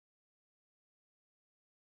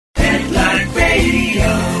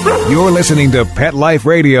You're listening to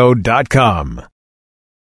PetLifeRadio.com.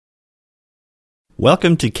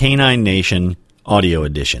 Welcome to Canine Nation Audio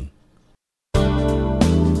Edition.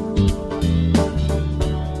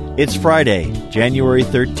 It's Friday, January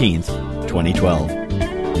 13th, 2012.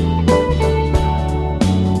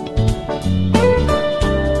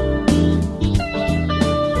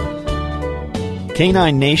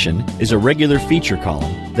 Canine Nation is a regular feature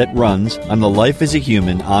column that runs on the Life as a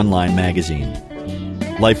Human online magazine.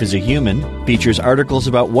 Life as a Human features articles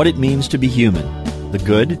about what it means to be human, the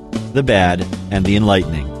good, the bad, and the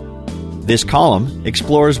enlightening. This column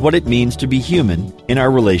explores what it means to be human in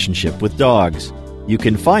our relationship with dogs. You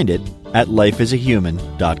can find it at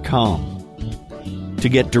lifeasahuman.com. To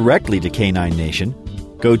get directly to Canine Nation,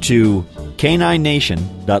 go to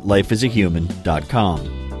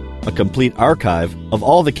caninenation.lifeasahuman.com. A complete archive of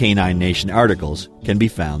all the Canine Nation articles can be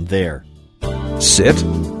found there. Sit.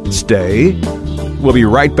 Stay. We'll be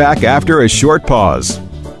right back after a short pause.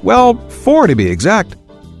 Well, 4 to be exact.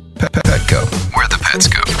 Petco, where the pets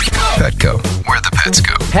go. Petco, where the pets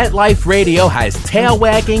go. Pet Life Radio has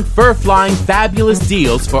tail-wagging, fur-flying, fabulous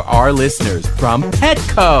deals for our listeners from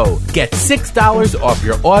Petco. Get $6 off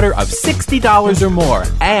your order of $60 or more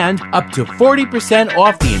and up to 40%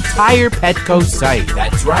 off the entire Petco site.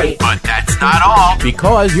 That's right. But that's not all.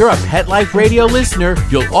 Because you're a Pet Life Radio listener,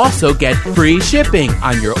 you'll also get free shipping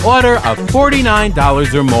on your order of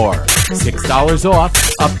 $49 or more. $6 off,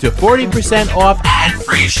 up to 40% off, and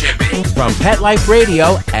free shipping from Pet Life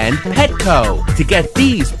Radio and Petco. To get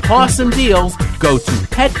these awesome deals, go to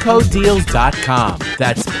PetcoDeals.com.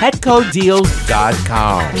 That's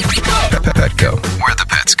PetcoDeals.com. Petco, where the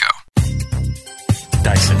pets go.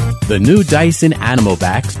 Dyson. The new Dyson Animal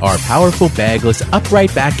Vacs are powerful bagless upright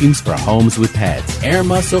vacuums for homes with pets. Air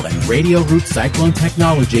muscle and radio root cyclone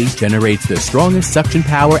technology generates the strongest suction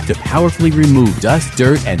power to powerfully remove dust,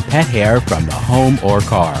 dirt, and pet hair from the home or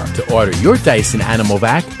car. To order your Dyson Animal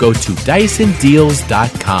Vac, go to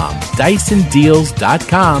DysonDeals.com.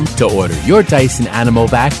 DysonDeals.com to order your Dyson Animal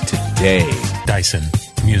Vac today. Dyson,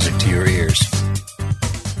 music to your ears.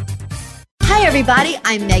 Hi everybody,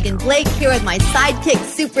 I'm Megan Blake here with my sidekick,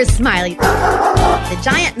 Super Smiley, the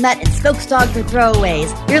giant mutt and spokes dog for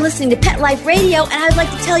throwaways. You're listening to Pet Life Radio, and I'd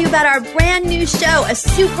like to tell you about our brand new show, A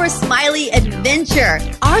Super Smiley Adventure.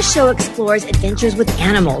 Our show explores adventures with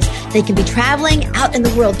animals. They can be traveling, out in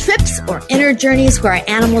the world trips, or inner journeys where our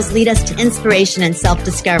animals lead us to inspiration and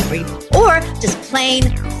self-discovery, or just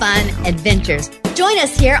plain fun adventures. Join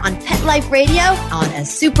us here on Pet Life Radio on A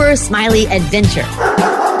Super Smiley Adventure.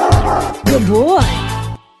 Good boy.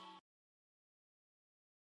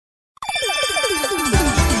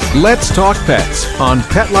 Let's Talk Pets on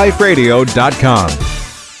PetLifeRadio.com.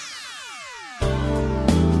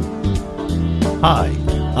 Hi,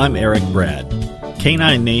 I'm Eric Brad.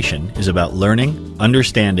 Canine Nation is about learning,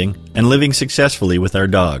 understanding, and living successfully with our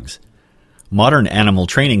dogs. Modern animal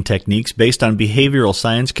training techniques based on behavioral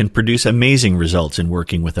science can produce amazing results in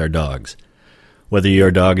working with our dogs. Whether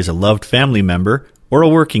your dog is a loved family member or a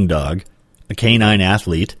working dog, a canine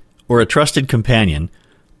athlete, or a trusted companion,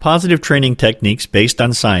 positive training techniques based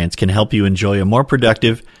on science can help you enjoy a more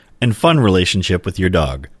productive and fun relationship with your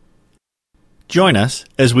dog. Join us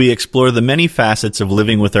as we explore the many facets of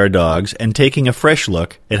living with our dogs and taking a fresh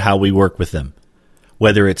look at how we work with them.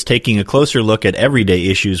 Whether it's taking a closer look at everyday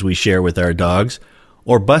issues we share with our dogs,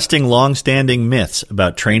 or busting long-standing myths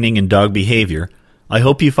about training and dog behavior, I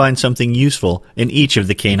hope you find something useful in each of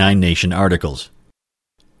the Canine Nation articles.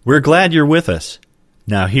 We're glad you're with us.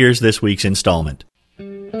 Now here's this week's installment.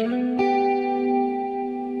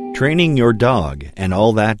 Training your dog and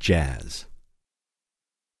all that jazz.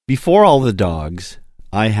 Before all the dogs,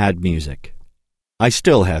 I had music. I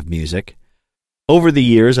still have music. Over the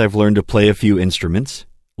years, I've learned to play a few instruments,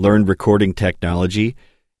 learned recording technology,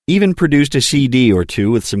 even produced a CD or two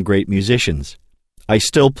with some great musicians. I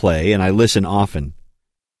still play and I listen often.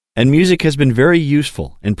 And music has been very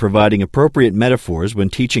useful in providing appropriate metaphors when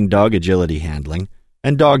teaching dog agility handling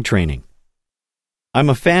and dog training. I'm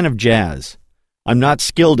a fan of jazz. I'm not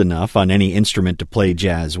skilled enough on any instrument to play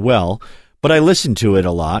jazz well, but I listen to it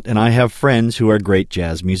a lot and I have friends who are great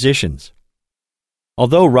jazz musicians.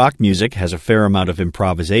 Although rock music has a fair amount of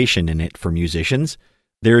improvisation in it for musicians,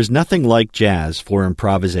 there is nothing like jazz for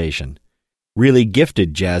improvisation. Really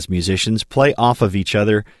gifted jazz musicians play off of each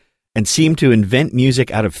other and seem to invent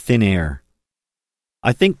music out of thin air.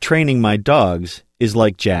 I think training my dogs is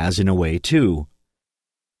like jazz in a way too.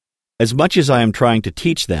 As much as I am trying to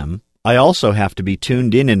teach them, I also have to be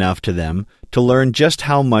tuned in enough to them to learn just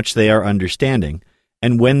how much they are understanding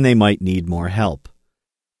and when they might need more help.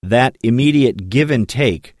 That immediate give and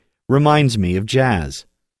take reminds me of jazz.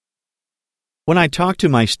 When I talk to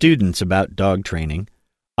my students about dog training,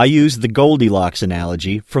 I use the Goldilocks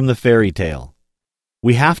analogy from the fairy tale.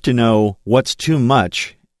 We have to know what's too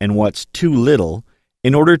much and what's too little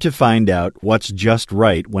in order to find out what's just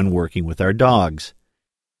right when working with our dogs.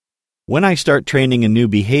 When I start training a new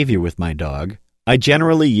behavior with my dog, I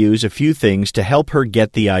generally use a few things to help her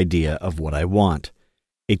get the idea of what I want.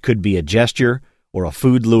 It could be a gesture, or a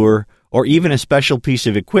food lure, or even a special piece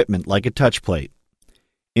of equipment like a touch plate.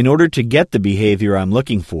 In order to get the behavior I'm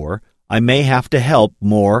looking for, I may have to help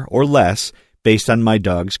more or less based on my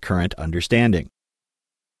dog's current understanding.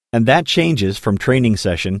 And that changes from training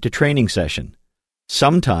session to training session.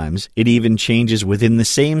 Sometimes it even changes within the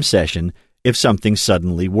same session if something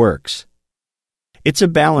suddenly works. It's a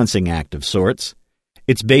balancing act of sorts.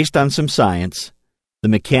 It's based on some science, the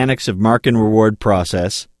mechanics of mark and reward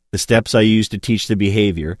process, the steps I use to teach the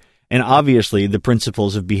behavior, and obviously the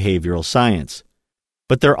principles of behavioral science.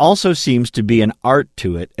 But there also seems to be an art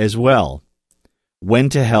to it as well. When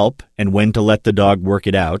to help and when to let the dog work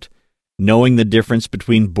it out, knowing the difference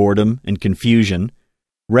between boredom and confusion,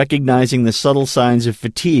 recognizing the subtle signs of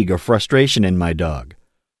fatigue or frustration in my dog.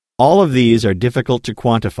 All of these are difficult to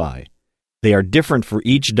quantify. They are different for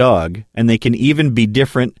each dog, and they can even be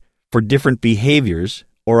different for different behaviors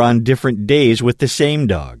or on different days with the same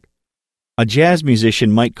dog. A jazz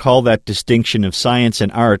musician might call that distinction of science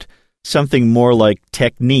and art something more like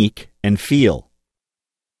technique and feel.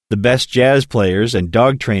 The best jazz players and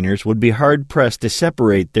dog trainers would be hard-pressed to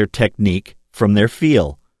separate their technique from their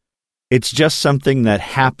feel. It's just something that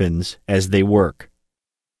happens as they work.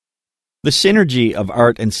 The synergy of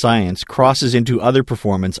art and science crosses into other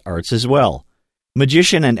performance arts as well.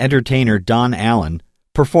 Magician and entertainer Don Allen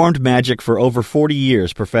performed magic for over 40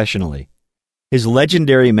 years professionally. His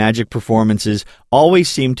legendary magic performances always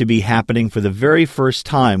seemed to be happening for the very first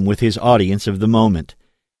time with his audience of the moment.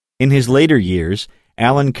 In his later years,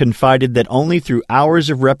 Allen confided that only through hours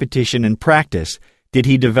of repetition and practice did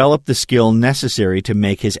he develop the skill necessary to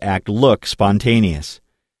make his act look spontaneous.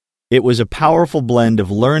 It was a powerful blend of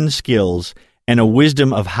learned skills and a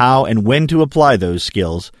wisdom of how and when to apply those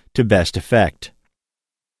skills to best effect.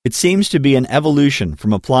 It seems to be an evolution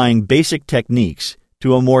from applying basic techniques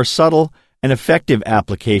to a more subtle and effective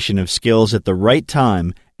application of skills at the right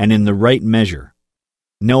time and in the right measure.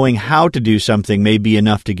 Knowing how to do something may be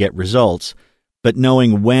enough to get results, but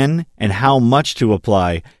knowing when and how much to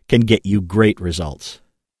apply can get you great results.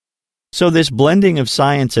 So this blending of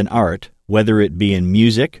science and art, whether it be in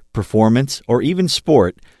music, performance, or even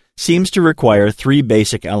sport, seems to require three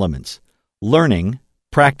basic elements: learning,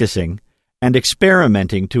 practicing, and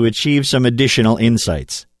experimenting to achieve some additional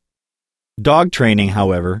insights. Dog training,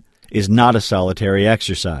 however, is not a solitary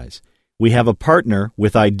exercise. We have a partner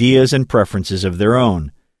with ideas and preferences of their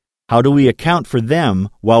own. How do we account for them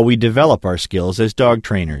while we develop our skills as dog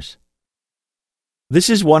trainers? This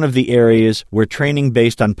is one of the areas where training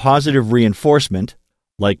based on positive reinforcement,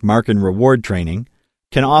 like mark and reward training,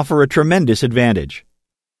 can offer a tremendous advantage.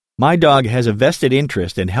 My dog has a vested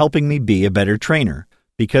interest in helping me be a better trainer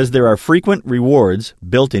because there are frequent rewards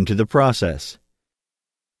built into the process.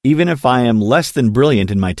 Even if I am less than brilliant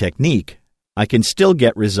in my technique, I can still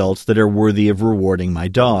get results that are worthy of rewarding my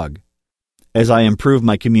dog. As I improve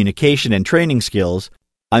my communication and training skills,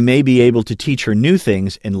 I may be able to teach her new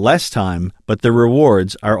things in less time, but the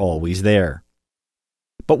rewards are always there.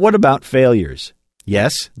 But what about failures?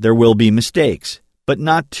 Yes, there will be mistakes, but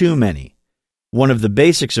not too many. One of the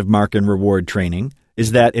basics of mark and reward training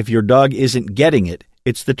is that if your dog isn't getting it,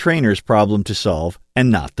 it's the trainer's problem to solve and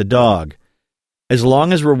not the dog. As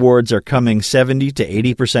long as rewards are coming 70 to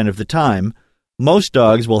 80% of the time, most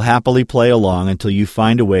dogs will happily play along until you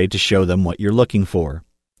find a way to show them what you're looking for.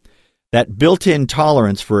 That built-in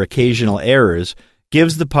tolerance for occasional errors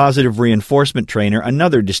gives the positive reinforcement trainer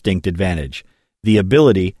another distinct advantage: the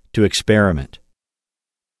ability to experiment.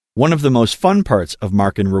 One of the most fun parts of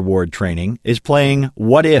mark and reward training is playing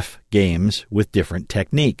what-if games with different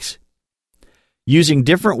techniques. Using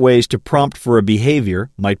different ways to prompt for a behavior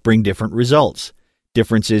might bring different results.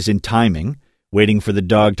 Differences in timing, waiting for the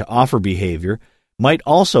dog to offer behavior, might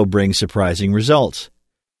also bring surprising results.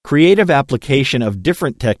 Creative application of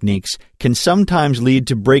different techniques can sometimes lead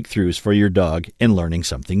to breakthroughs for your dog in learning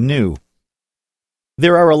something new.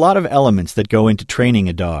 There are a lot of elements that go into training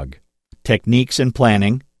a dog: techniques and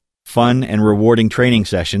planning, fun and rewarding training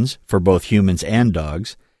sessions for both humans and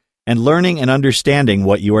dogs, and learning and understanding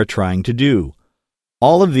what you are trying to do.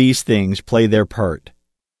 All of these things play their part.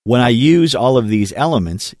 When I use all of these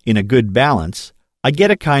elements in a good balance, I get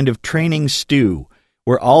a kind of training stew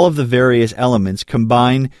where all of the various elements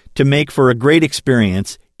combine to make for a great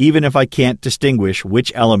experience even if I can't distinguish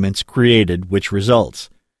which elements created which results.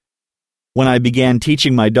 When I began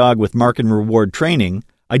teaching my dog with mark and reward training,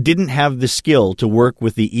 I didn't have the skill to work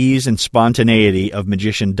with the ease and spontaneity of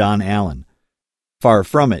magician Don Allen. Far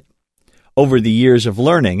from it. Over the years of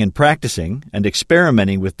learning and practicing and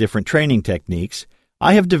experimenting with different training techniques,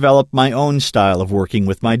 I have developed my own style of working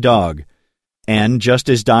with my dog. And just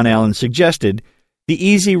as Don Allen suggested, the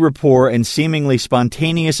easy rapport and seemingly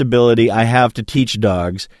spontaneous ability I have to teach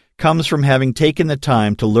dogs comes from having taken the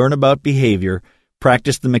time to learn about behavior,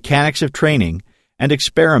 practice the mechanics of training, and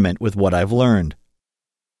experiment with what I've learned.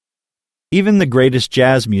 Even the greatest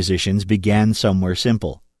jazz musicians began somewhere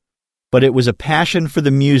simple. But it was a passion for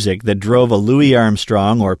the music that drove a Louis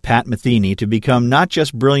Armstrong or Pat Metheny to become not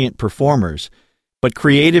just brilliant performers, but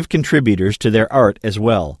creative contributors to their art as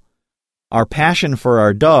well. Our passion for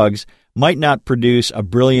our dogs might not produce a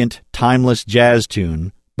brilliant, timeless jazz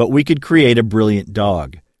tune, but we could create a brilliant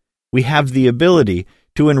dog. We have the ability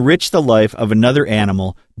to enrich the life of another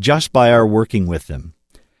animal just by our working with them.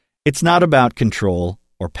 It's not about control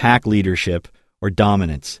or pack leadership or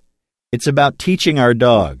dominance. It's about teaching our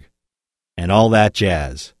dog and all that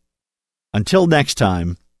jazz. Until next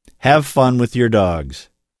time, have fun with your dogs.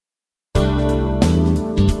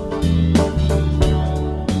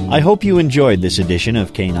 I hope you enjoyed this edition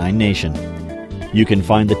of Canine Nation. You can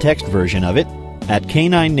find the text version of it at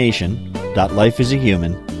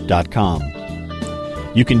caninenation.lifeasahuman.com.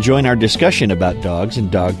 You can join our discussion about dogs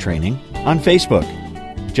and dog training on Facebook.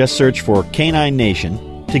 Just search for Canine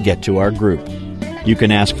Nation to get to our group. You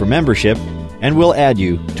can ask for membership, and we'll add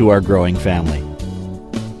you to our growing family.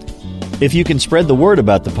 If you can spread the word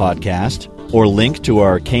about the podcast or link to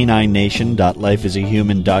our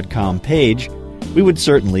caninenation.lifeasahuman.com page, we would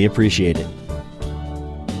certainly appreciate it.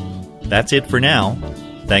 That's it for now.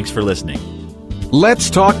 Thanks for listening. Let's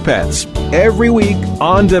Talk Pets, every week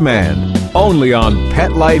on demand, only on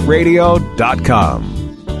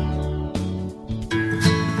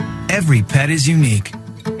PetLifeRadio.com. Every pet is unique.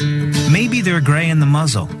 Maybe they're gray in the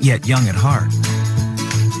muzzle, yet young at heart.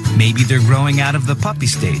 Maybe they're growing out of the puppy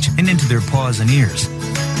stage and into their paws and ears.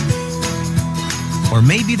 Or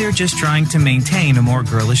maybe they're just trying to maintain a more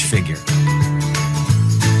girlish figure.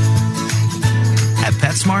 At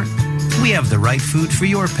PetSmart, we have the right food for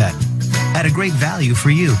your pet at a great value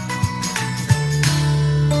for you.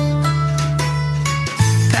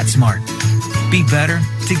 PetSmart. Be better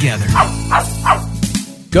together.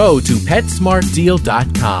 Go to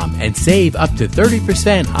PetSmartDeal.com and save up to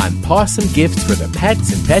 30% on awesome gifts for the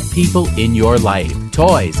pets and pet people in your life.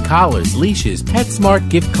 Toys, collars, leashes, PetSmart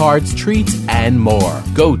gift cards, treats, and more.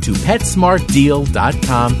 Go to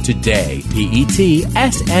PetSmartDeal.com today.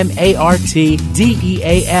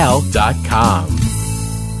 PetSmartDeal.com.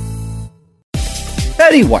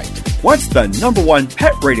 Betty White, what's the #1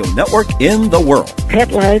 pet radio network in the world?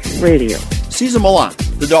 Pet Life Radio. Cesar Millan,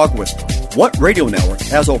 the dog whisperer. What radio network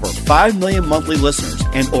has over 5 million monthly listeners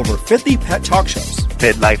and over 50 pet talk shows?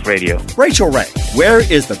 Pet Life Radio. Rachel Ray, where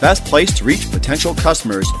is the best place to reach potential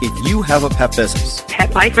customers if you have a pet business?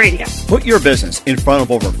 Pet Life Radio. Put your business in front of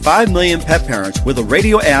over 5 million pet parents with a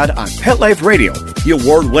radio ad on Pet Life Radio, the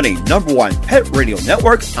award-winning #1 pet radio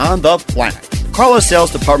network on the planet. Call our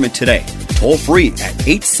sales department today. Toll free at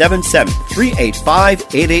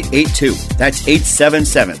 877-385-8882. That's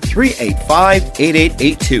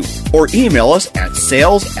 877-385-8882. Or email us at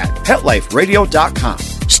sales@PetLifeRadio.com.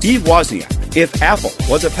 Steve Wozniak, if Apple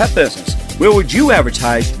was a pet business, where would you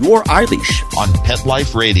advertise your iLeash? On Pet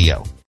Life Radio.